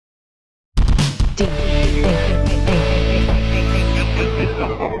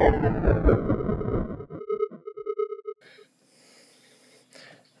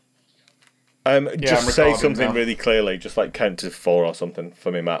Just say something now. Really clearly, just like count to 4 or something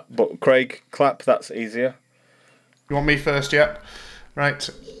for me, Matt. But Craig, clap, that's easier. You want me first, yeah? Right.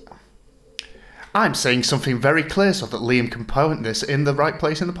 I'm saying something very clear so that Liam can point this in the right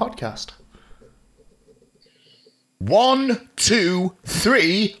place in the podcast. 1, 2,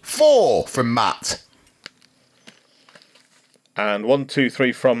 3, 4 from Matt. And 1, 2,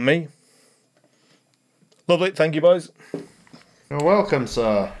 3 from me. Lovely, thank you, boys. You're welcome,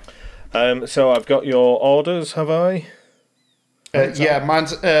 sir. So I've got your orders, have I? Yeah,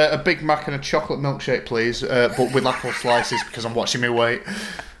 mine's a Big Mac and a chocolate milkshake, please, but with apple slices because I'm watching my weight.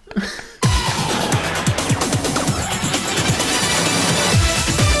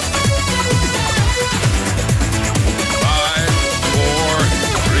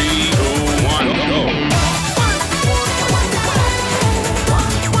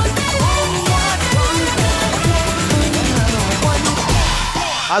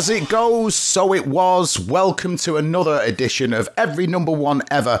 As it goes, so it was. Welcome to another edition of Every Number One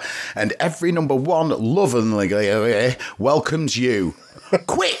Ever, and Every Number One lovingly welcomes you.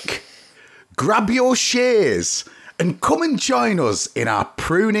 Quick, grab your shears and come and join us in our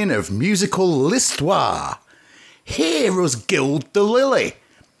pruning of musical l'histoire. Hear us gild the lily.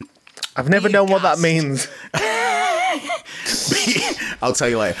 I've never known what that means. I'll tell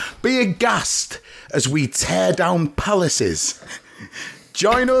you later. Be aghast as we tear down palaces.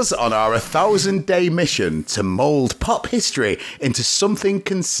 Join us on our 1,000-day mission to mould pop history into something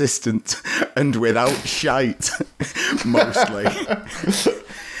consistent and without shite, mostly.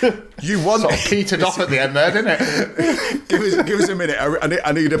 You want sort of petered off at the end there, didn't it? give us a minute.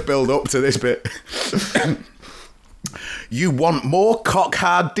 I need to build up to this bit. You want more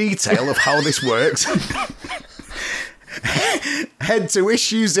cock-hard detail of how this works? Head to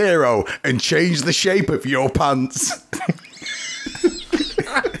issue 0 and change the shape of your pants.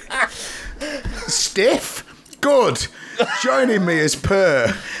 Stiff? Good. Joining me as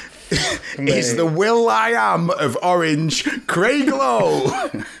per is the Will I Am of Orange, Craig Lowe.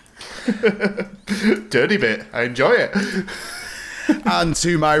 Dirty bit. I enjoy it. And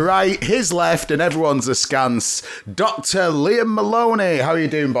to my right, his left, and everyone's askance, Dr. Liam Maloney. How are you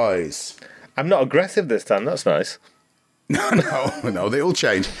doing, boys? I'm not aggressive this time. That's nice. No, they'll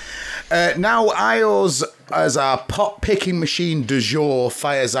change. Now, IOS, as our pot-picking machine du jour,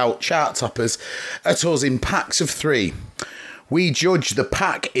 fires out chart toppers at us in packs of 3. We judge the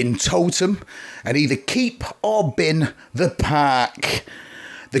pack in totem and either keep or bin the pack.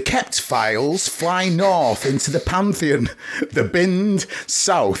 The kept files fly north into the pantheon, the binned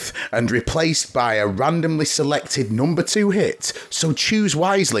south, and replaced by a randomly selected number 2 hit. So choose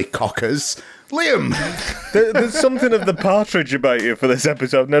wisely, cockers. Liam! There's something of the partridge about you for this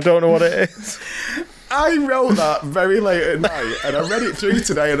episode, and I don't know what it is. I wrote that very late at night, and I read it through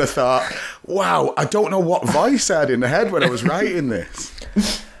today, and I thought, wow, I don't know what voice I had in the head when I was writing this.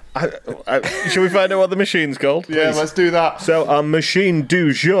 Shall we find out what the machine's called? Please? Yeah, let's do that. So our machine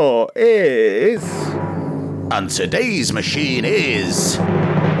du jour is... And today's machine is...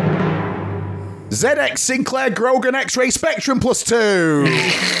 ZX Sinclair Grogan X-Ray Spectrum plus 2.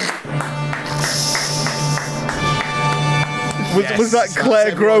 Was that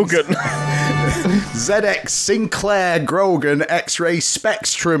Claire Grogan? ZX Sinclair Grogan X-Ray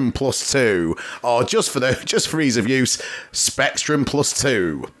Spectrum plus 2, or just for ease of use, Spectrum plus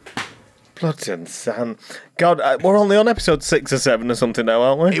 2. Bloody insane. God, we're only on episode 6 or 7 or something now,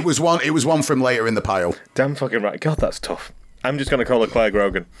 aren't we? It was one from later in the pile. Damn fucking right. God, that's tough. I'm just going to call her Claire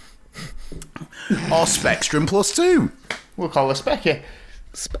Grogan. Or Spectrum plus 2. We'll call her Specky.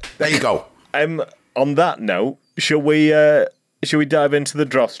 There you go. On that note, shall we dive into the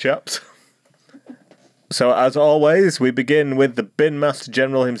dross, chaps? So, as always, we begin with the Bin Master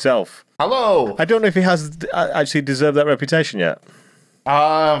General himself. Hello! I don't know if he has actually deserved that reputation yet.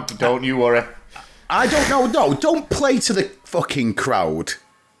 Don't you worry. I don't know. No, don't play to the fucking crowd,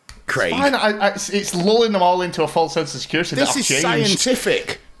 Craig. Fine, it's lulling them all into a false sense of security. This is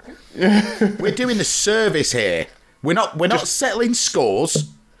scientific. We're doing the service here. We're not settling scores.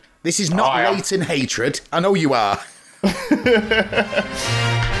 This is not latent hatred. I know you are.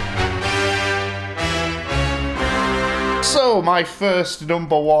 So, my first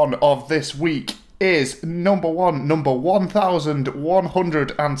number 1 of this week is number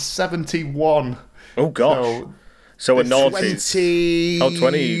 1171. Oh, gosh. So a naughty.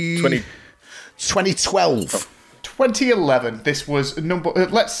 2012. 2011. This was number.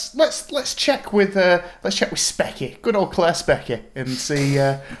 Let's check with Specky, good old Claire Specky, and see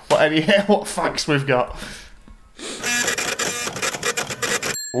what facts we've got.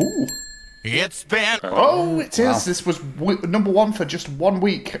 Ooh. It's been... Oh, it is. Wow. This was number 1 for just 1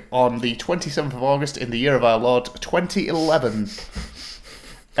 week on the 27th of August in the year of our Lord, 2011.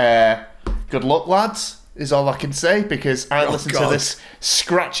 Good luck, lads, is all I can say, because I listened to this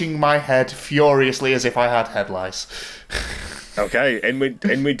scratching my head furiously as if I had head lice. Okay, in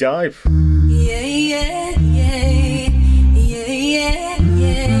we dive. Yeah, yeah, yeah, yeah, yeah, yeah, yeah,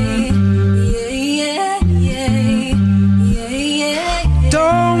 yeah, yeah, yeah.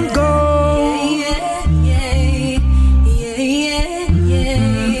 Don't go.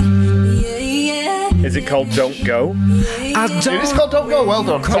 Is it called Don't Go? It is called Don't Go. Well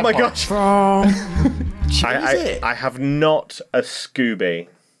done. Oh my gosh. it? I have not a Scooby.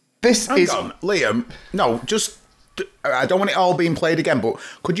 This Hang is on, Liam. No, just... I don't want it all being played again, but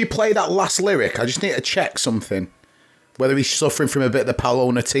could you play that last lyric? I just need to check something. Whether he's suffering from a bit of the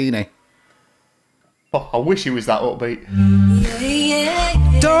Paolo Nutini. Oh, I wish he was that upbeat.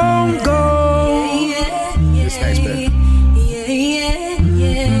 Don't go. This next bit.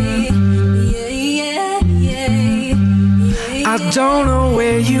 I don't know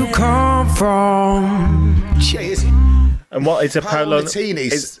where you come from. Jeez. And what is a Paolo Paolo?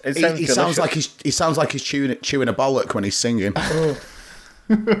 Nutini, he sounds like he's chewing a bollock when he's singing. I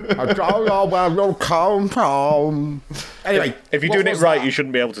don't know where you come from. Anyway, If you're doing it right, you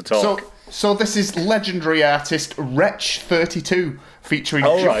shouldn't be able to talk. So this is legendary artist Wretch32 featuring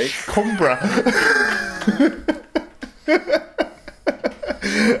All Josh right. Cumbra.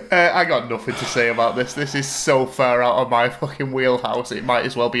 I got nothing to say about this. This is so far out of my fucking wheelhouse. It might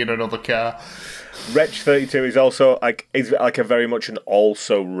as well be in another car. Wretch 32 is also is like a very much an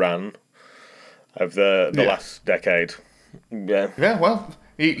also ran of the last decade. Yeah. Yeah, well,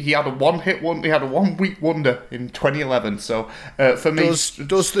 he had a one-hit one. He had a 1 week wonder in 2011. So for me,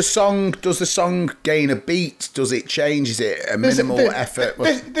 does the song gain a beat? Does it change? Is it a minimal effort?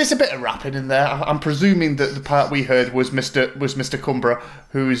 There's a bit of rapping in there. I'm presuming that the part we heard was Mr. Cumbra,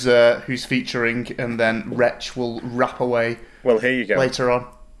 who's featuring, and then Wretch will rap away. Well, here you go. Later on.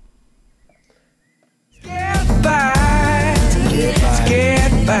 Get by.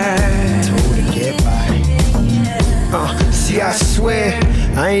 Get by. Totally get by. See, I swear,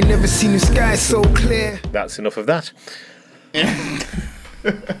 I ain't never seen the sky so clear. That's enough of that.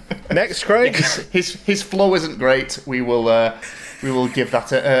 Next, Craig. His flow isn't great. We will give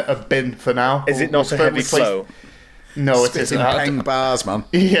that a bin for now. Is it not a heavy flow? No, it Spitting isn't. peng bars, man.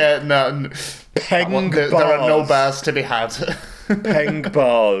 Yeah, no. Peng There are no bars. bars to be had. Peng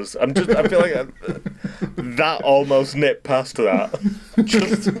bars. I feel like that almost nipped past that.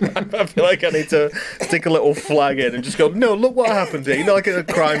 I feel like I need to stick a little flag in and just go, no, look what happened here. You know, like in a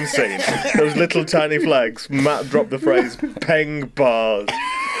crime scene. Those little tiny flags. Matt dropped the phrase, Peng bars.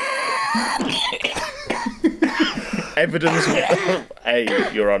 Evidence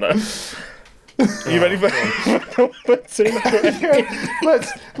A, Your Honour. Are you ready for number 2?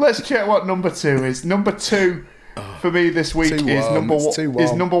 Let's check what number 2 is. Number 2 for me this week is number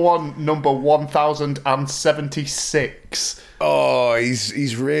 1076. Oh,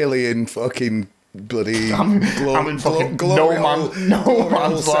 he's really in fucking bloody. I'm in fucking no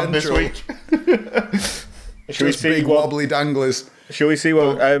man's land this week. Should we see big what? wobbly danglers. Shall we see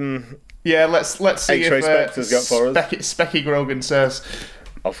what? Yeah, let's see X-Ray if Specs has got for us. Specky Grogan says.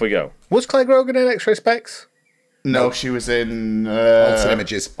 Off we go. Was Claire Grogan in X-Ray Specs? No, she was in Altered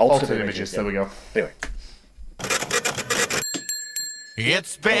Images. Altered Images. There we go. Anyway.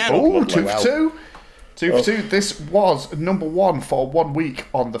 It's been... Oh, lovely. 2 for 2. 2 for 2. This was number 1 for 1 week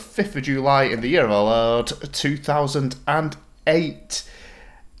on the 5th of July in the year of our Lord 2008.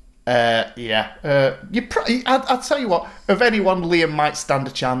 I'll tell you what, of anyone, Liam might stand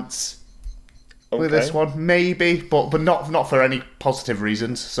a chance with this one, maybe, but not for any positive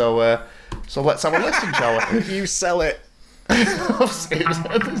reasons. So let's have a listen, shall we? You sell it. There's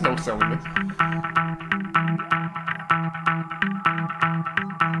no selling this.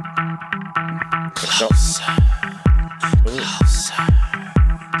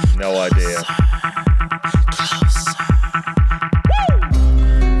 No idea.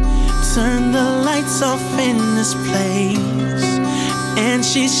 Turn the lights off in this place, and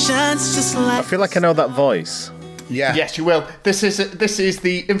she shines just I like. feel like I know that voice. Yeah. Yes, you will. This is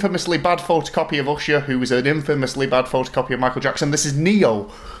the infamously bad photocopy of Usher, who was an infamously bad photocopy of Michael Jackson. This is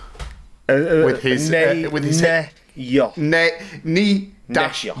Neo with his Yo. Ni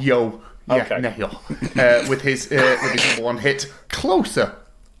dash Neo. yo. Yeah, Okay. Neo. With his number 1 hit, Closer.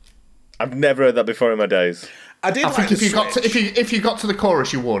 I've never heard that before in my days. I did. I like think the if you got to the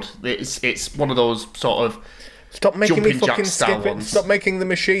chorus, you would. It's one of those sort of Stop making me Jumping fucking Jack style skip it. ones. Stop making the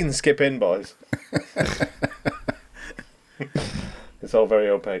machine skip in, boys. It's all very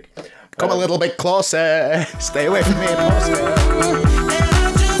opaque. Come a little bit closer. Stay away from me, Poster.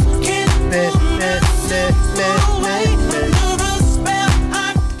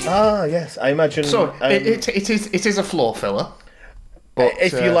 Ah, yes. I imagine. So it is a floor filler. But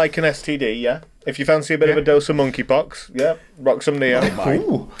if you like an STD, yeah. If you fancy a bit of a dose of monkeypox, yeah, rock some Neo. My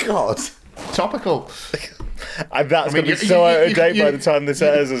God. Topical. And that's going to be so out of date by the time this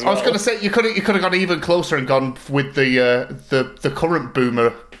airs as well. I was going to say you could have gone even closer and gone with the current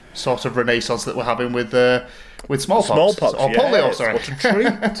boomer sort of renaissance that we're having with smallpox. Smallpox, Or polio, sorry. What a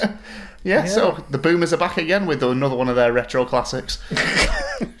treat. Yeah, so the boomers are back again with another one of their retro classics.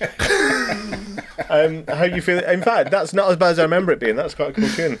 How you feel? In fact, that's not as bad as I remember it being. That's quite a cool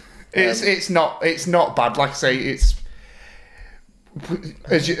tune. It's not bad. Like I say, it's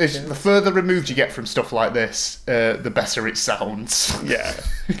as the further removed you get from stuff like this, the better it sounds. Yeah.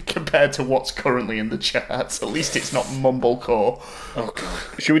 Compared to what's currently in the charts, at least it's not mumblecore. Oh God.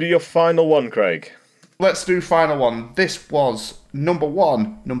 Should we do your final one, Craig? Let's do final one. This was number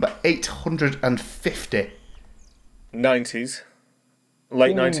 850. 90s,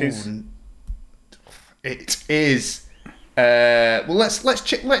 late 90s. It is. Well, let's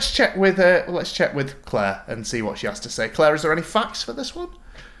check with Claire and see what she has to say. Claire, is there any facts for this one?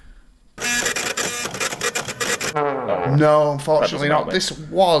 No, unfortunately not. This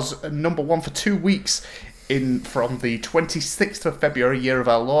was number 1 for 2 weeks from the 26th of February, year of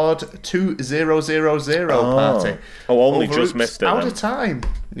our Lord, 2000 party. Oh, only just missed it. Out then. of time.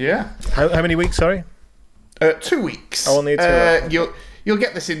 Yeah. How many weeks? Sorry. 2 weeks. Oh, only 2. You'll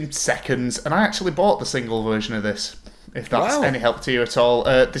get this in seconds, and I actually bought the single version of this. If that's any help to you at all,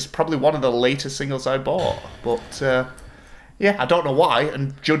 this is probably one of the latest singles I bought. But yeah, I don't know why,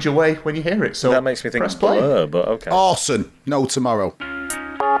 and judge away when you hear it. So That makes me think press of play. Blur, but okay. Orson, No Tomorrow.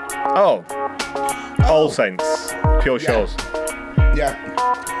 Oh. All Saints. Pure Shores. Yeah.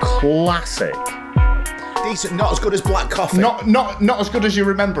 Classic. Decent, not as good as Black Coffee. Not as good as you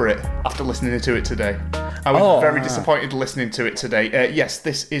remember it after listening to it today. I was very disappointed listening to it today. Yes,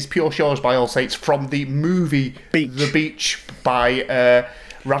 this is Pure Shores by All Saints from the movie Beach. The Beach by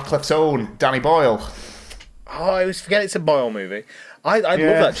Radcliffe's own Danny Boyle. Oh, I always forget it's a Boyle movie. I love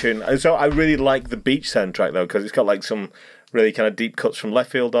that tune. So I really like the Beach soundtrack though, because it's got like some really kind of deep cuts from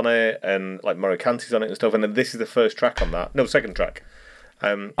left field on it, and like Morikanti's on it and stuff. And then this is the first track on that. No, second track.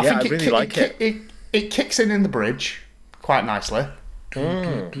 I really like it. It kicks in the bridge quite nicely.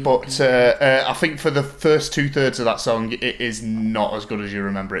 But I think for the first 2/3 of that song, it is not as good as you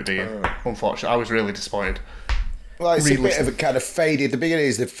remember it being. Unfortunately, I was really disappointed. Well, it's a bit of a kind of faded. The beginning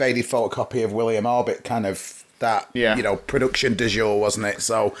is the faded photocopy of William Orbit, kind of that. Yeah. Production du jour, wasn't it?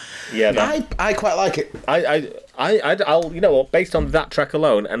 So Yeah, I quite like it. I'll based on that track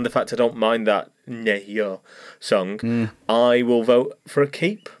alone and the fact I don't mind that Neyo song, I will vote for a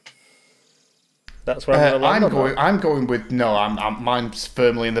keep. That's where I'm going with no. Mine's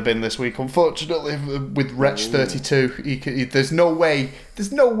firmly in the bin this week. Unfortunately, with Wretch 32, there's no way.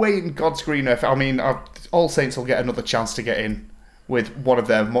 There's no way in God's green earth. I mean, All Saints will get another chance to get in with one of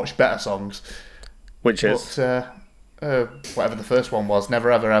their much better songs, which is whatever the first one was.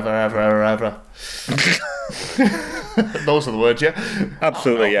 Never ever ever ever ever ever. Those are the words, yeah.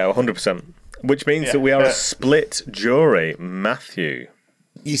 Absolutely, yeah, 100%. Which means that we are a split jury, Matthew.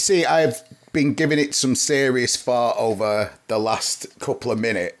 You see, I've been giving it some serious thought over the last couple of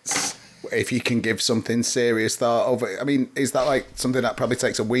minutes. If you can give something serious thought over, I mean, is that like something that probably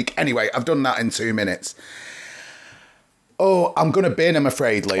takes a week? Anyway, I've done that in 2 minutes. Oh, I'm gonna bin, I'm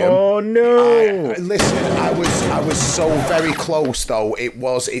afraid, Liam. Oh no! Listen, I was so very close though.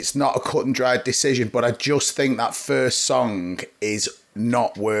 It's not a cut and dried decision, but I just think that first song is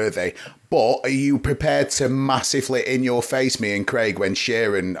not worthy. But are you prepared to massively in your face me and Craig when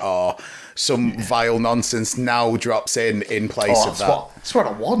Sharon or some vile nonsense now drops in place of that? That's what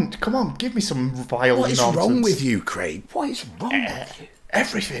I want. Come on, give me some vile nonsense. What is wrong with you, Craig? What is wrong with you?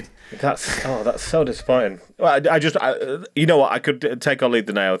 Everything. That's so disappointing. Well, you know what? I could take or leave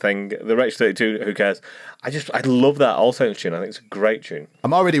the nail thing. The Wretch 32, who cares? I love that All Saints tune. I think it's a great tune.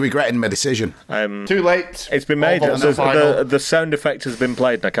 I'm already regretting my decision. Too late. It's been made. The sound effect has been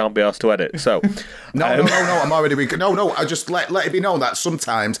played, and I can't be asked to edit. So no. I'm already no. I just let it be known that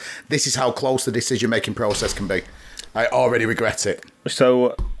sometimes this is how close the decision making process can be. I already regret it.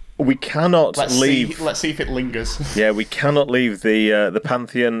 So. We cannot leave. Let's see if it lingers. Yeah, we cannot leave the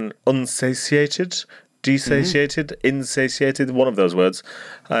pantheon unsatiated, desatiated, insatiated. One of those words.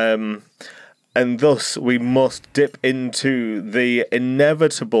 And thus we must dip into the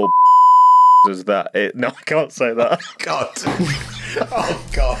inevitable as that it. No, I can't say that. God. Oh,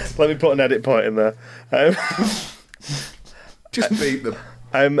 God. Let me put an edit point in there. Just beat them.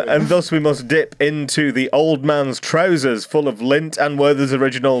 And thus we must dip into the old man's trousers full of lint and Werther's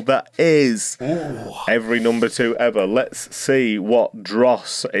original that is every number 2 ever. Let's see what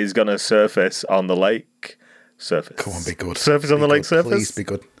dross is going to surface on the lake surface. Come on, be good. Surface on the lake surface? Please be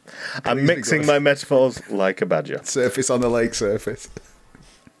good. I'm mixing my metaphors like a badger. Surface on the lake surface.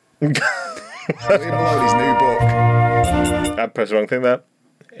 Leave him alone, his new book. I pressed the wrong thing there.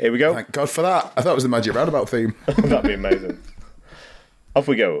 Here we go. Thank God for that. I thought it was the Magic Roundabout theme. That'd be amazing. Off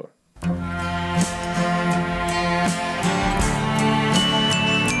we go.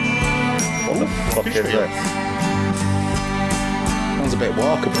 What the fuck is this? Sounds a bit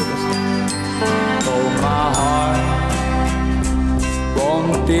walkable, this. Oh, my heart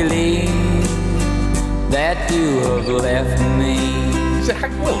won't believe that you have left me. Is it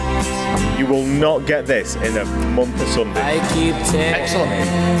Hank Williams? You will not get this in a month of Sunday. I keep Excellent.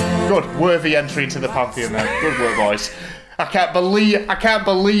 Good, worthy entry into the pantheon there. Good work, boys. I can't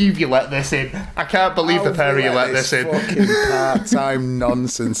believe you let this in. I can't believe the pair of you let this in. Fucking part-time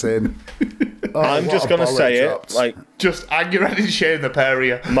nonsense in. Oh, I'm just what a gonna bollock say drops. it. Like, Just anger and shame the pair of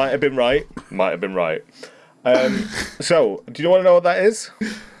you. might have been right. Might have been right. So, do you want to know what that is?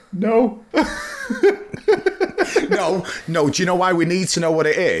 No. No. Do you know why we need to know what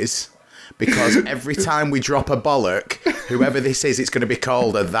it is? Because every time we drop a bollock, whoever this is, it's going to be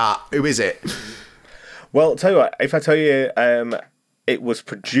called a that. Who is it? Well, tell you what. If I tell you, it was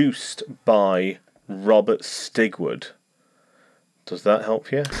produced by Robert Stigwood. Does that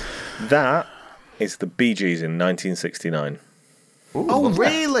help you? That is the Bee Gees in 1969. Ooh, Oh, lovely.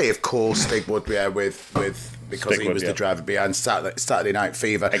 really? Of course, Stigwood, yeah, with because he Stigwood, was yeah. the driver behind Saturday Night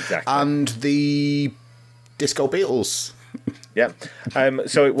Fever. Exactly. And the Disco Beatles. Yeah.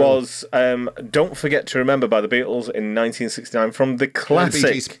 So it was Don't Forget to Remember by the Beatles in 1969 from the Bee Gees.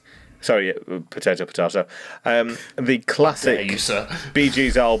 classic... Sorry, potato. The classic Dare you, sir. Bee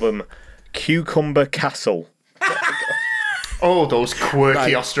Gees album, Cucumber Castle. Oh, those quirky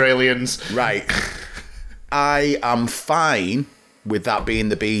Right. Australians. Right. I am fine with that being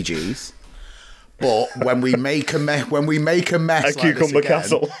the Bee Gees. But when we make a mess A like this cucumber again,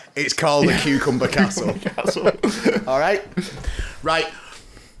 castle. it's called a cucumber castle. All right, right.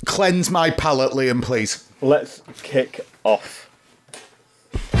 Cleanse my palate, Liam, please. Let's kick off.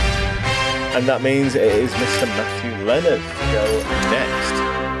 And that means it is Mr. Matthew Leonard to go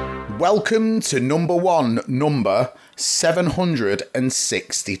next. Welcome to number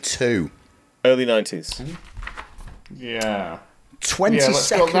 762. Early 90s. Yeah. 22nd, Yeah, let's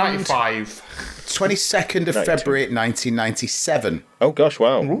go 95. 22nd of 92. February 1997. Oh gosh,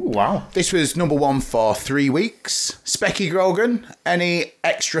 wow. Ooh, wow. This was number 1 for 3 weeks. Specky Grogan, any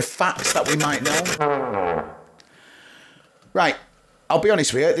extra facts that we might know? Right, I'll be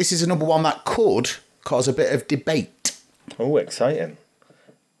honest with you, this is a number 1 that could cause a bit of debate. Oh, exciting.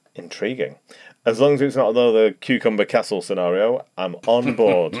 Intriguing. As long as it's not the Cucumber Castle scenario, I'm on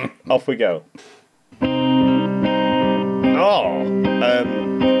board. Off we go. Oh,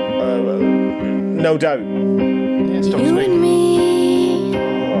 no doubt. Yeah, stop You speaking. and me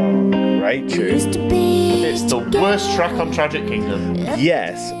Great used tune. to be It's the worst track on Tragic Kingdom.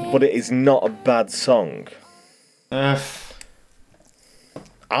 Yes, but it is not a bad song.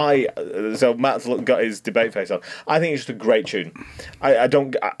 So Matt's got his debate face on. I think it's just a great tune. I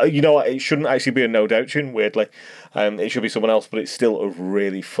don't. You know what? It shouldn't actually be a no doubt tune. Weirdly, it should be someone else. But it's still a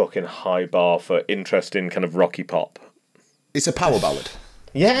really fucking high bar for interesting kind of rocky pop. It's a power ballad.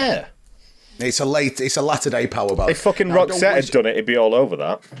 Yeah, It's a latter day power ballad. if fucking Now, don't Roxette had wish- done it, it'd be all over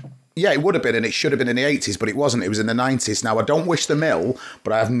that. Yeah, it would have been, and it should have been in the 80s, but it wasn't. It was in the 90s. Now, I don't wish them ill,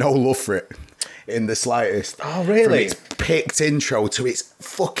 but I have no love for it in the slightest. Oh, really? From its picked intro to its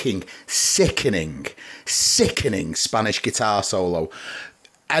fucking sickening Spanish guitar solo.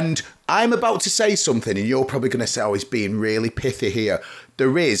 And I'm about to say something, and you're probably going to say, oh, he's being really pithy here.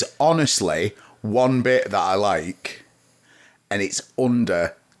 There is, honestly, one bit that I like, and it's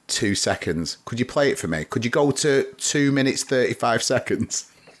under 2 seconds. Could you play it for me? Could you go to 2 minutes 35 seconds?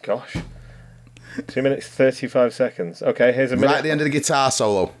 Gosh, 2 minutes 35 seconds. Okay, here's a minute. Right at the end of the guitar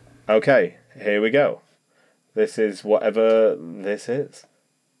solo. Okay, here we go. This is whatever this is.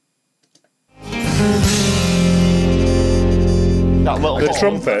 That little The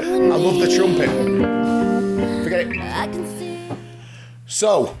trumpet. I love the trumpet. Forget it. I can see.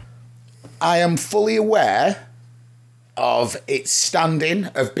 So, I am fully aware of its standing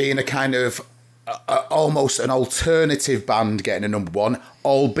of being a kind of almost an alternative band getting a number one,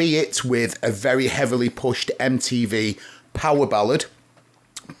 albeit with a very heavily pushed MTV power ballad,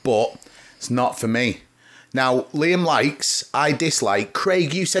 but it's not for me. Now, Liam likes, I dislike.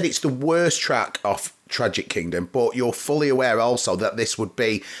 Craig, you said it's the worst track off Tragic Kingdom, but you're fully aware also that this would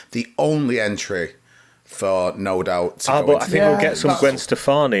be the only entry for No Doubt to go but into I think we'll get some Gwen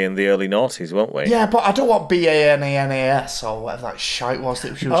Stefani in the early noughties, won't we? Yeah, but I don't want BANANAS or whatever that shite was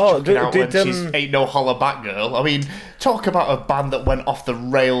that she was chucking out when she's Ain't No Holler Back Girl. I mean, talk about a band that went off the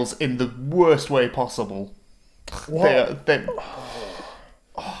rails in the worst way possible. What?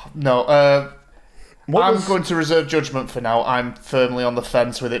 No, I'm going to reserve judgment for now. I'm firmly on the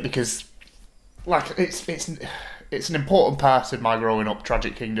fence with it because, like, it's an important part of my growing up,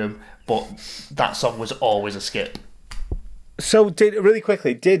 Tragic Kingdom, but that song was always a skip. So, did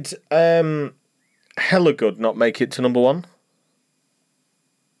Hella Good not make it to number one?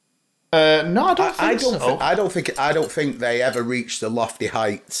 No, I don't think so. I don't think they ever reached the lofty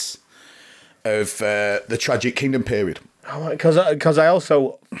heights of the Tragic Kingdom period. Because I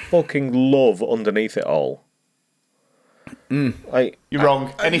also fucking love Underneath It All. You're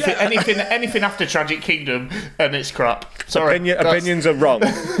wrong. Anything after Tragic Kingdom and it's crap. Sorry, opinions are wrong.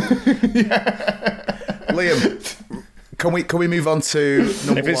 Liam, can we move on to number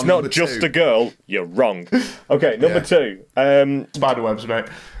one? If it's not just a girl, you're wrong. Okay, number two. Spiderwebs, mate.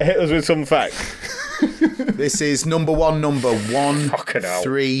 Hit us with some facts. This is number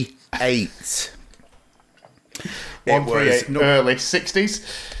 138. 138 early 60s.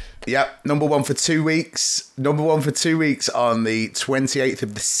 Yep, number one for 2 weeks. Number one for 2 weeks on the 28th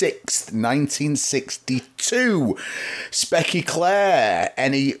of the 6th, 1962. Specky Claire,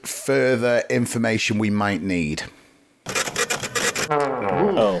 any further information we might need?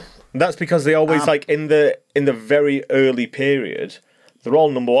 Oh, that's because they always in the very early period, they're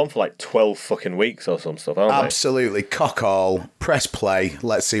all number one for like 12 fucking weeks or some stuff, aren't they? Absolutely. Cock all. Press play.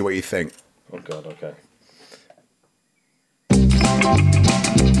 Let's see what you think. Oh God, okay.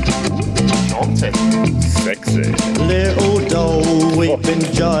 Sexy. Little doll, we've been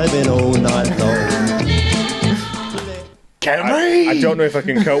jiving all night long. I don't know if I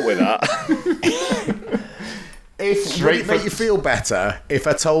can cope with that. Would it make you feel better if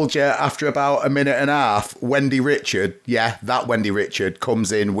I told you after about a minute and a half, Wendy Richard, that Wendy Richard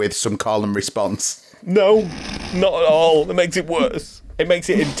comes in with some call and response? No, not at all. It makes it worse. It makes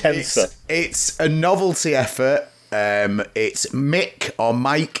it intenser. It's a novelty effort. It's Mick or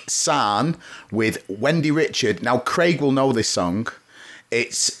Mike San with Wendy Richard. Now, Craig will know this song.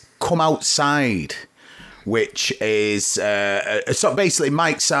 It's Come Outside, which is so basically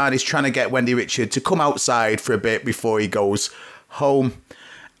Mike San is trying to get Wendy Richard to come outside for a bit before he goes home.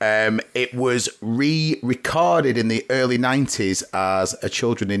 It was re-recorded in the early 90s as a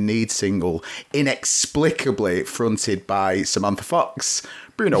Children in Need single, inexplicably fronted by Samantha Fox,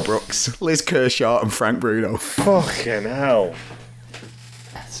 Bruno Brooks, Liz Kershaw and Frank Bruno. Fucking hell.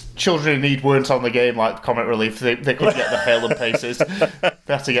 Children in Need weren't on the game like Comic Relief. They couldn't get the Hale and Paces. They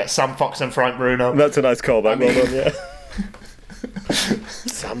had to get Sam Fox and Frank Bruno. That's a nice callback. Well done, yeah.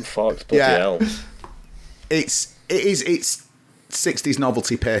 Sam Fox, bloody hell. It's 60s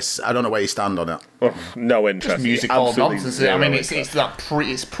novelty piss. I don't know where you stand on it. Oh, no interest. It's music all nonsense. I mean,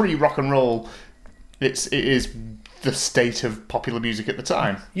 it's pre rock and roll. It is the state of popular music at the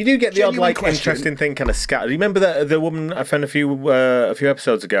time. You do get the odd interesting thing kind of scattered. You remember the woman I found a few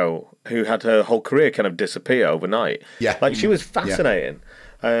episodes ago who had her whole career kind of disappear overnight? Yeah, she was fascinating.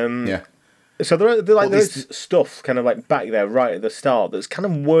 Yeah. So there's stuff kind of like back there right at the start that's kind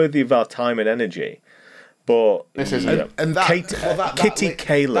of worthy of our time and energy. But this is Kitty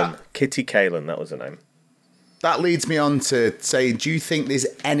Kalin, that was her name. That leads me on to say, do you think there's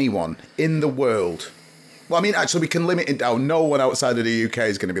anyone in the world? Well, I mean, actually, we can limit it down. No one outside of the UK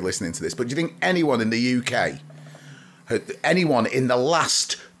is going to be listening to this. But do you think anyone in the UK, anyone in the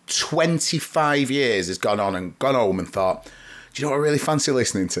last 25 years has gone home and thought, do you know what I really fancy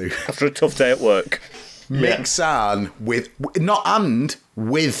listening to? After a tough day at work. Mick San with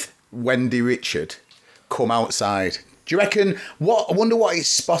Wendy Richard, Come Outside. Do you reckon, I wonder what his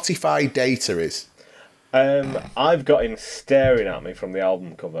Spotify data is? I've got him staring at me from the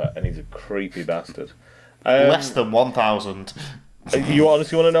album cover, and he's a creepy bastard. Less than 1,000. You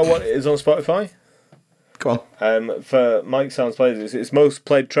honestly want to know what it is on Spotify? Go on. For Mike Sounds Plays, it's its most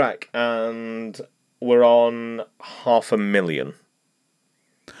played track, and we're on 500,000.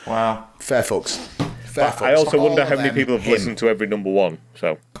 Wow. Fair fucks. I also wonder how many people have listened to every number one.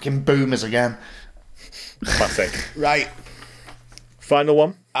 So fucking boomers again. Classic. Right. Final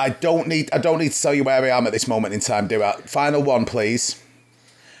one. I don't need to tell you where I am at this moment in time, do I? Final one, please.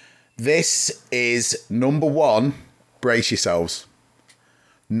 This is number 1. Brace yourselves.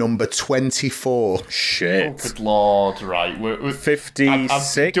 Number 24. Shit. Oh, good lord, right. We're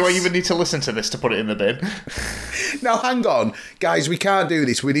 56. Do I even need to listen to this to put it in the bin? Now, hang on. Guys, we can't do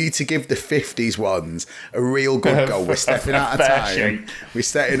this. We need to give the 50s ones a real good go. We're stepping out of Fair time.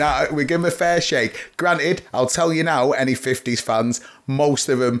 shake. We give them a fair shake. Granted, I'll tell you now, any 50s fans, most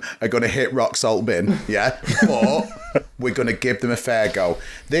of them are going to hit rock salt bin, yeah? But we're going to give them a fair go.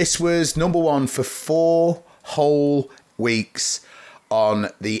 This was number 1 for 4 whole weeks on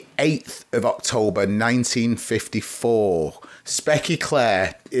the 8th of October 1954. Specky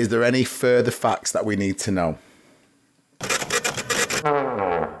Claire, is there any further facts that we need to know?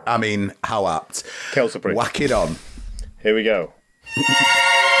 I mean, how apt. Kelsey, Whack it on. Here we go.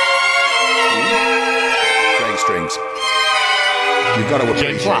 Great strings. You've got to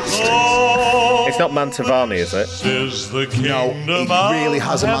appreciate the strings. It's not Mantovani, is it? No, it really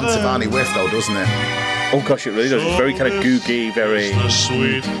has a Mantovani whiff though, doesn't it? Oh gosh, it really does. It's very kind of googie, very... The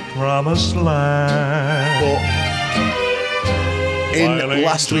sweet promised land. But in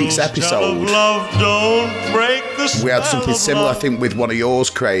last week's episode, we had something similar, I think, with one of yours,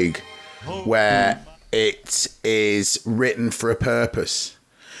 Craig, where it is written for a purpose.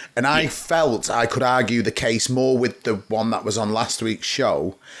 And I felt I could argue the case more with the one that was on last week's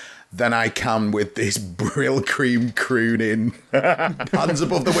show than I can with this Brill Cream crooning. Hands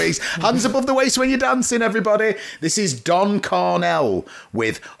above the waist. Hands above the waist when you're dancing, everybody. This is Don Cornell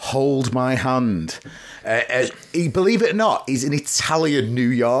with Hold My Hand. Believe it or not, he's an Italian New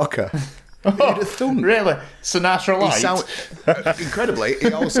Yorker. Really? Sinatra Light? Incredibly,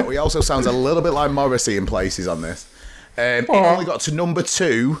 he also sounds a little bit like Morrissey in places on this. It only got to number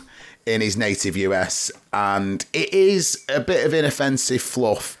 2 in his native US, and it is a bit of inoffensive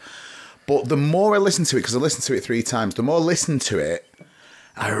fluff. But the more I listened to it, because I listened to it 3 times, the more I listened to it,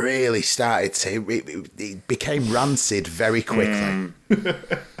 I really started to... It became rancid very quickly.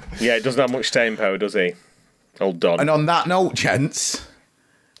 Yeah, it doesn't have much staying power, does he? Old Don. And on that note, gents,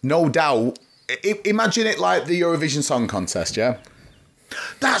 no doubt, imagine it like the Eurovision Song Contest, yeah?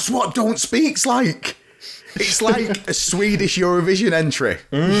 That's what Don't Speak's like. It's like a Swedish Eurovision entry.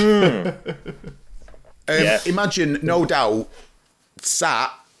 Imagine, no doubt,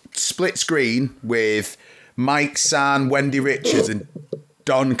 sat, split screen with Mike San, Wendy Richards and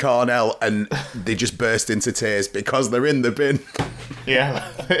Don Cornell, and they just burst into tears because they're in the bin. Yeah,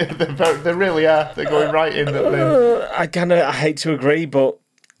 they really are. They're going right in the bin. I hate to agree, but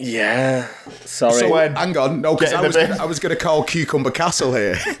yeah, sorry. So hang on, no, because I was going to call Cucumber Castle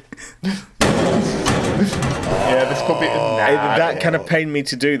here. Yeah, this could be... that kind of pained me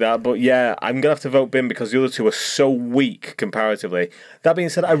to do that, but yeah, I'm going to have to vote bin because the other two are so weak comparatively. That being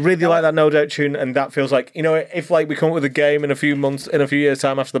said, I really like that No Doubt tune, and that feels like, you know, if like we come up with a game in a few years'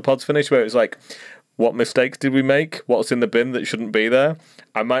 time after the pod's finished, where it's like, what mistakes did we make? What's in the bin that shouldn't be there?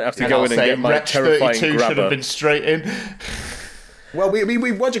 I might have to go in and get my terrifying 32 grabber. should have been straight in. Well, we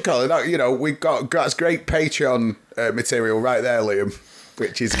what do you call it? You know, we've got that's great Patreon material right there, Liam,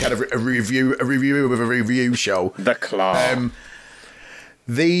 which is kind of a review of a review show. The Claw.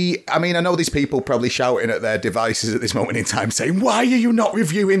 I mean, I know these people probably shouting at their devices at this moment in time saying, why are you not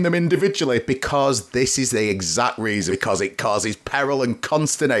reviewing them individually? Because this is the exact reason, because it causes peril and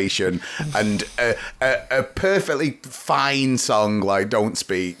consternation, and a perfectly fine song like Don't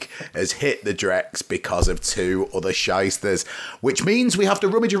Speak has hit the Drex because of 2 other shysters, which means we have to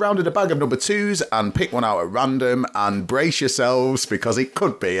rummage around in a bag of number 2s and pick one out at random and brace yourselves because it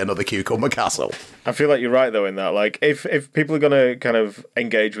could be another Cucumber Castle. I feel like you're right though in that. Like, if people are gonna kind of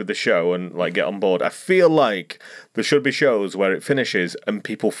engage with the show and like get on board, I feel like there should be shows where it finishes and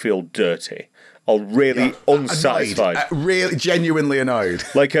people feel dirty or really unsatisfied, annoyed. Really genuinely annoyed,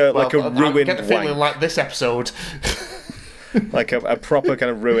 like a ruined. I get the feeling like this episode, like a proper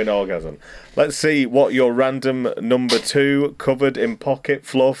kind of ruined orgasm. Let's see what your random number 2 covered in pocket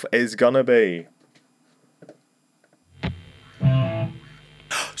fluff is gonna be.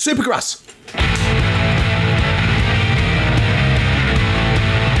 Supergrass.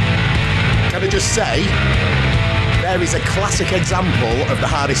 Can I just say, there is a classic example of the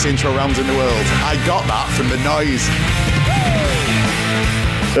hardest intro rounds in the world. I got that from the noise.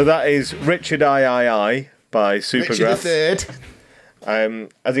 So that is Richard I by Supergrass. Richard III.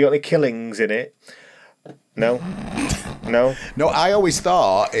 Has he got any killings in it? No? No? No, I always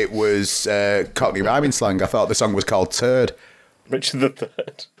thought it was Cockney rhyming slang. I thought the song was called Turd. Richard III.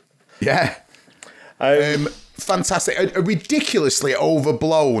 Yeah. Fantastic. A ridiculously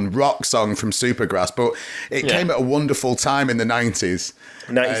overblown rock song from Supergrass, but it came at a wonderful time in the 90s.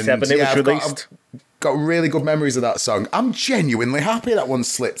 97 it was released. Got really good memories of that song. I'm genuinely happy that one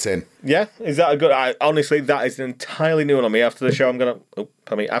slipped in. Yeah, is that a good? Honestly, that is entirely new one on me. After the show, I'm gonna.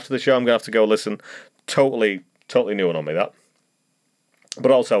 After the show, I'm gonna have to go listen. Totally new one on me. That,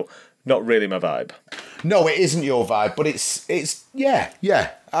 but also not really my vibe. No, it isn't your vibe, but it's yeah.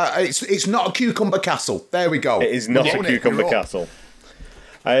 It's not a Cucumber Castle. There we go. It is not a Cucumber Castle.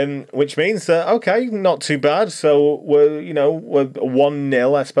 Which means that okay, not too bad. So we're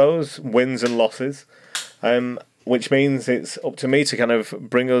 1-0, I suppose, wins and losses. Which means it's up to me to kind of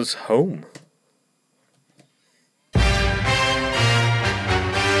bring us home.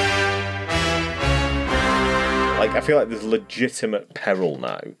 Like, I feel like there's legitimate peril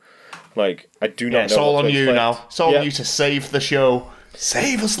now. Like, I do not know. It's all what to on you expect. now. It's all on you to save the show.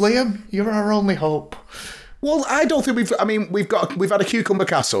 Save us, Liam. You're our only hope. Well, I don't think we've had a Cucumber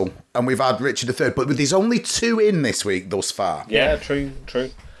Castle and we've had Richard III, but there's only 2 in this week thus far. Yeah, true.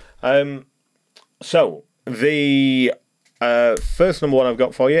 So the first number one I've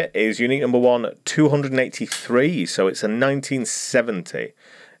got for you is unique number one, 283. So it's a 1970.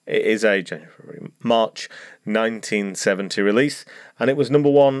 It is a March 1970 release, and it was number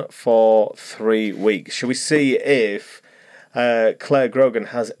one for 3 weeks. Shall we see if Claire Grogan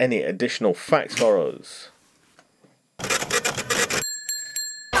has any additional facts for us?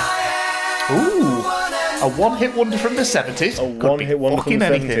 Ooh, a one-hit wonder from the 70s. A one-hit wonder from the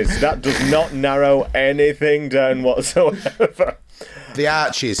 70s. That does not narrow anything down whatsoever. The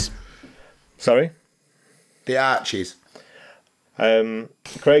Archies. Sorry? The Archies.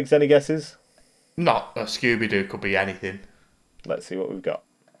 Craig's, any guesses? Not a Scooby-Doo, could be anything. Let's see what we've got.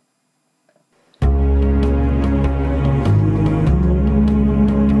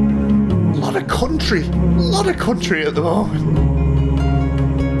 A lot of country at the moment.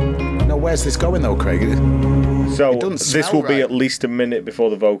 No, where's this going though, Craig? So this will be at least a minute before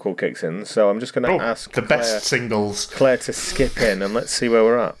the vocal kicks in. So I'm just going to ask the best singles. Claire to skip in and let's see where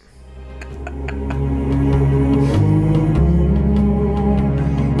we're at.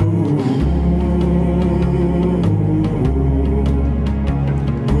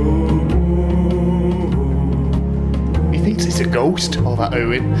 He thinks it's a ghost. All that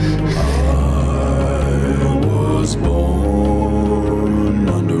Owen. I was born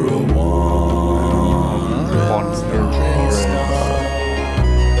under a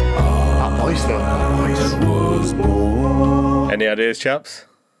That voice though. Any ideas, chaps?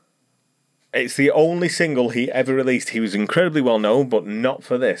 It's the only single he ever released. He was incredibly well known, but not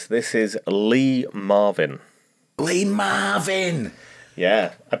for this. This is Lee Marvin. Lee Marvin!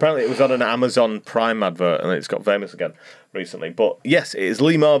 Yeah. Apparently it was on an Amazon Prime advert and it's got famous again recently. But yes, it is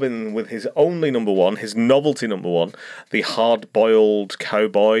Lee Marvin with his only number one, his novelty number one, the hard-boiled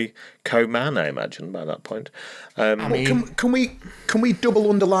cowboy, co-man, I imagine, by that point. Can we double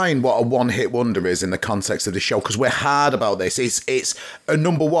underline what a one-hit wonder is in the context of the show? Because we're hard about this. It's a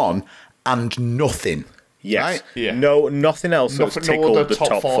number one and nothing. Yes. Right? Yeah. No, nothing else has tickled the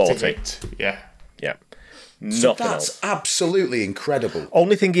top 40. Hit. Yeah. Yeah. So Nothing that's else. absolutely incredible.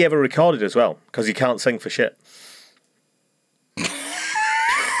 Only thing he ever recorded as well, because he can't sing for shit.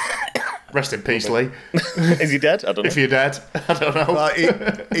 Rest in peace, Lee. Is he dead? I don't know. If you're dead, I don't know. Well,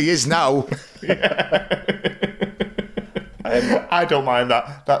 he is now. I don't mind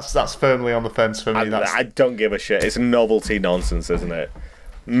that. That's firmly on the fence for me. I don't give a shit. It's novelty nonsense, isn't it?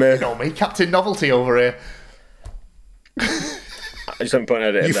 Meh. No, me, Captain Novelty over here. I just haven't put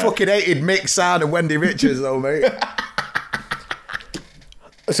it in You there. fucking hated Mick Sard and Wendy Richards, though, mate.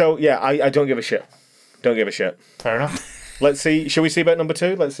 So, yeah, I don't give a shit. Don't give a shit. Fair enough. Let's see. Shall we see about number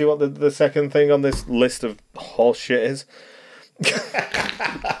two? Let's see what the second thing on this list of horse shit is.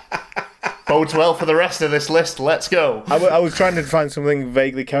 Bodes well for the rest of this list. Let's go. I was trying to find something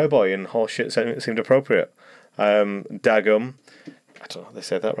vaguely cowboy, and horse shit seemed appropriate. Dagum. I don't know if they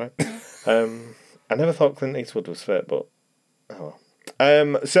said that right. I never thought Clint Eastwood was fit, but oh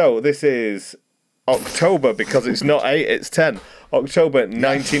well. So this is October, because it's not 8, it's 10. October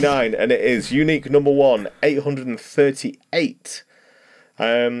 99, and it is unique number one, 838.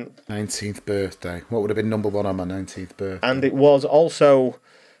 19th birthday. What would have been number one on my 19th birthday? And it was also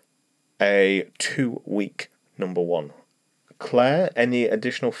a 2-week number one. Claire, any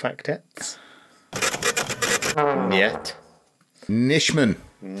additional factettes? Yet. Nishman.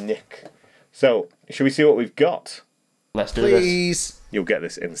 Nick. So, should we see what we've got? Let's do Please. this. You'll get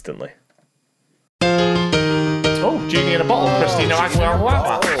this instantly. Oh, Genie in a Bottle, Christina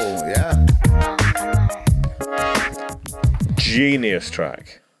Aguilera. Oh, yeah. Genius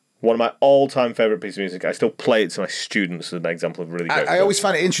track. One of my all-time favourite pieces of music. I still play it to my students as an example of really great I always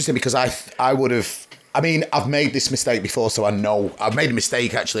find it interesting because I would have I mean, I've made this mistake before, so I know. I've made a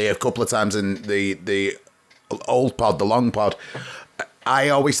mistake, actually, a couple of times in the old pod, the long pod. I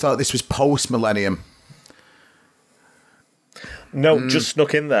always thought this was post-millennium. No, just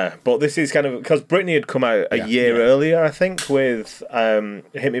snuck in there. But this is kind of... Because Britney had come out a year earlier, I think, with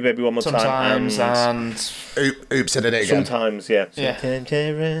Hit Me Baby One More Time. Sometimes and... Oops, I did it again. Sometimes, yeah. Yeah,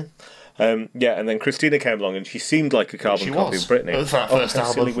 and then Christina came along and she seemed like a carbon copy of Britney. It was that first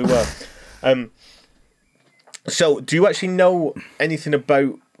album. Silly we were. So, do you actually know anything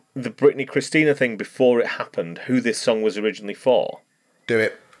about the Britney Christina thing before it happened? Who this song was originally for? Do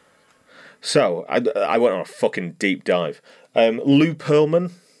it. So, I went on a fucking deep dive. Lou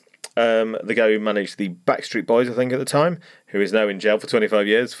Pearlman, the guy who managed the Backstreet Boys, I think, at the time, who is now in jail for 25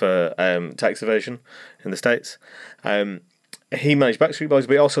 years for tax evasion in the States. He managed Backstreet Boys,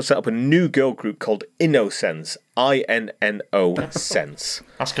 but he also set up a new girl group called Innocence. I-N-N-O Sense.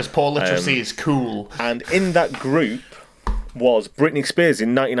 That's because poor literacy is cool. And in that group was Britney Spears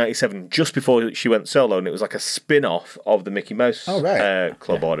in 1997, just before she went solo, and it was like a spin-off of the Mickey Mouse Club, or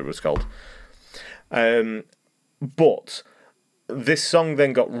whatever it was called. But this song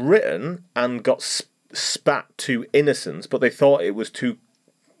then got written and got spat to Innocence, but they thought it was too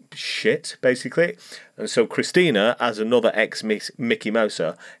shit, basically. And so Christina, as another ex-Mickey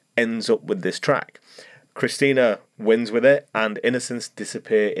Mouser, ends up with this track. Christina wins with it, and Innocence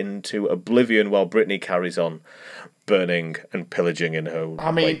disappear into oblivion while Britney carries on burning and pillaging in her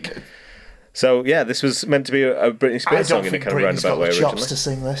wake. So, yeah, this was meant to be a Britney Spears song in a kind of roundabout way originally. To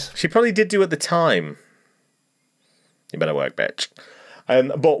sing this. She probably did do at the time. You better work, bitch.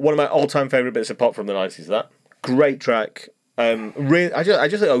 But one of my all-time favourite bits of pop from the 90s is that. Great track. Really, I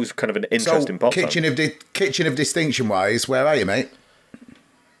just thought it was kind of an interesting pop song. Kitchen of distinction wise, where are you, mate?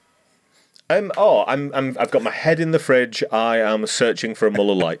 I've got my head in the fridge. I am searching for a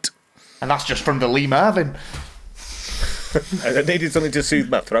Muller Lite. And that's just from the Lee Marvin. I needed something to soothe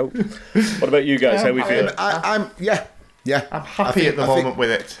my throat. What about you guys? How are we feeling? I'm happy at the moment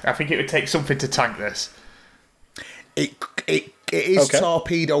with it. I think it would take something to tank this. It is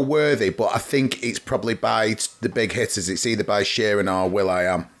torpedo worthy, but I think it's probably by the big hitters. It's either by Sheeran or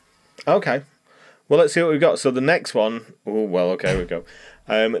Will.i.am. Okay. Well, let's see what we've got. So the next one... Oh, well, okay, we go.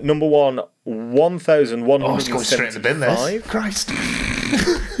 Number one, 1,175. Oh, it's going straight in the bin, this. Christ.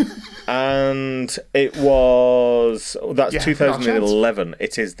 And it was... That's 2011. No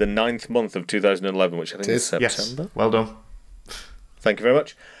it is the 9th month of 2011, which I think is September. Yes. Well done. Thank you very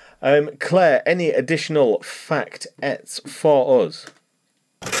much. Claire, any additional facts for us?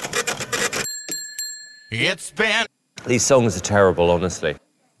 It's been... These songs are terrible, honestly.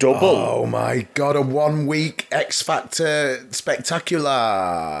 Double. Oh my God, a 1 week X Factor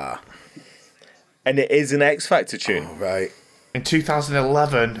spectacular. And it is an X Factor tune. Oh, right. In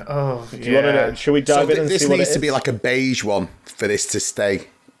 2011. Oh, Do you want to? Shall we dive in and see what it is? This needs to be like a beige one for this to stay.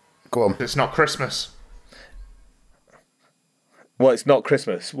 Go on. It's not Christmas. Well, it's not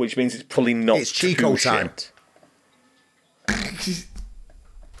Christmas, which means it's probably not. It's Chico time.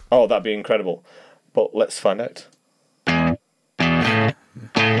 Oh, that'd be incredible. But let's find out.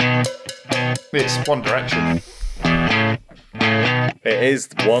 It's One Direction. It is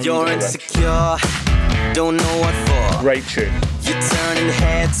One You're Direction. Insecure, don't know what for. Great tune. You're turning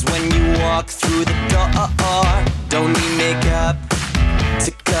heads when you walk through the door. Don't need makeup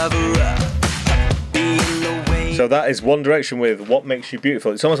to cover up. Be in the way. So that is One Direction with What Makes You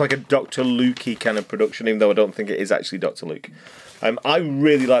Beautiful. It's almost like a Dr. Luke-y kind of production, even though I don't think it is actually Dr. Luke. I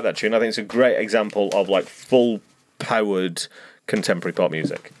really like that tune. I think it's a great example of like full-powered contemporary pop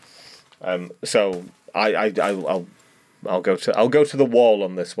music. So I'll go to the wall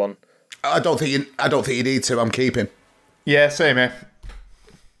on this one. I don't think you need to. I'm keeping. Yeah, same here.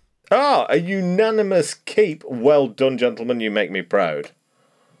 A unanimous keep. Well done, gentlemen. You make me proud.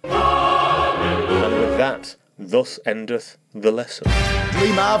 And with that, thus endeth the lesson.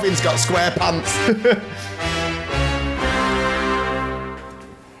 Lee Marvin's got square pants.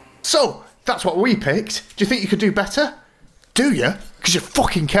 So, that's what we picked. Do you think you could do better? Do you? Because you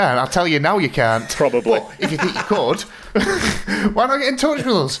fucking can. I'll tell you now you can't. Probably. But if you think you could, why not get in touch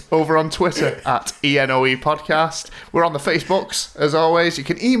with us over on Twitter at ENOE Podcast. We're on the Facebooks, as always. You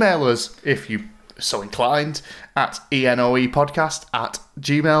can email us if you so inclined at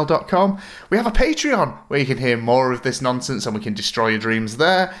enoepodcast@gmail.com. We have a Patreon where you can hear more of this nonsense and we can destroy your dreams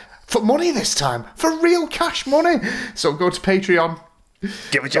there. For money this time. For real cash money. So go to Patreon.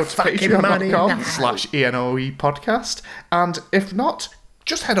 Give it your fucking money. Patreon.com/ENOE podcast. And if not,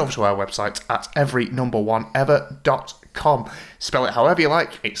 just head over to our website at everynumberoneever.com. Spell it however you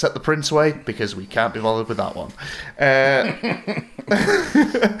like, except the Prince way, because we can't be bothered with that one.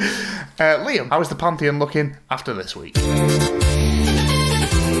 Liam, how is the Pantheon looking after this week?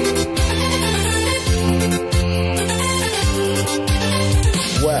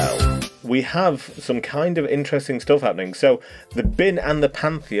 Well, we have some kind of interesting stuff happening. So the Bin and the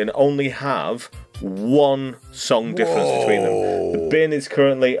Pantheon only have one song difference between them. The Bin is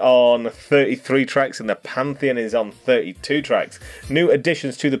currently on 33 tracks and the Pantheon is on 32 tracks. New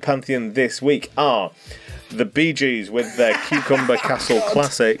additions to the Pantheon this week are the Bee Gees with their Cucumber Castle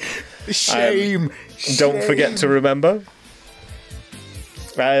classic. Shame. Don't forget to remember.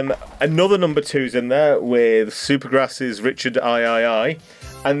 Another number 2's in there with Supergrass's Richard I.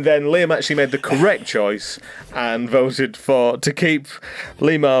 And then Liam actually made the correct choice and voted to keep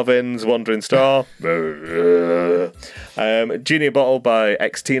Lee Marvin's Wandering Star, Genie Bottle by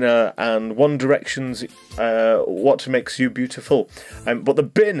Xtina, and One Direction's What Makes You Beautiful. But the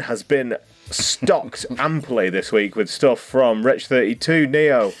Bin has been stocked amply this week with stuff from Wretch 32,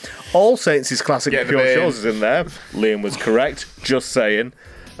 Neo, All Saints' classic Pure Shores is in there. Liam was correct, just saying.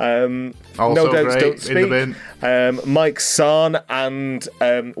 No Doubts Don't Speak. Mike Sarn and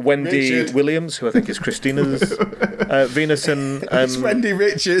Wendy Richard. Williams, who I think is Christina's Venus and it's Wendy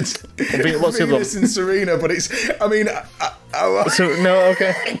Richards. What's the other one? Venus and Serena, but it's. I mean,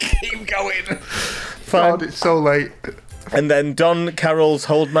 okay. Keep going. Fine. God, it's so late. And then Don Carroll's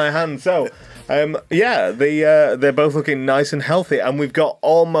Hold My Hand. So, they're both looking nice and healthy, and we've got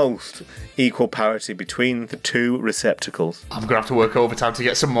almost equal parity between the two receptacles. I'm going to have to work overtime to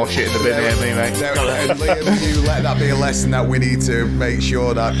get some more shit in the bin here, mate. And Liam, you let that be a lesson that we need to make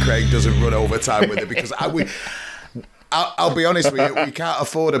sure that Craig doesn't run overtime with it, because I'll be honest with you, we can't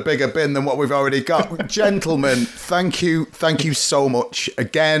afford a bigger bin than what we've already got. Gentlemen, thank you so much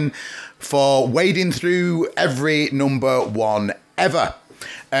again for wading through every number one ever.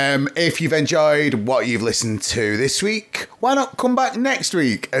 If you've enjoyed what you've listened to this week, why not come back next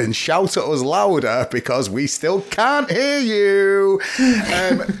week and shout at us louder, because we still can't hear you.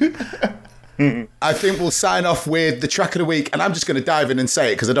 I think we'll sign off with the track of the week, and I'm just going to dive in and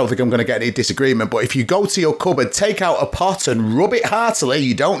say it because I don't think I'm going to get any disagreement, but if you go to your cupboard, take out a pot and rub it heartily,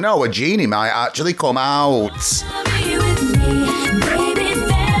 you don't know, a genie might actually come out.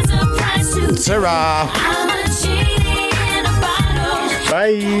 Ta-ra!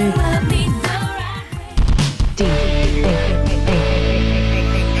 Bye.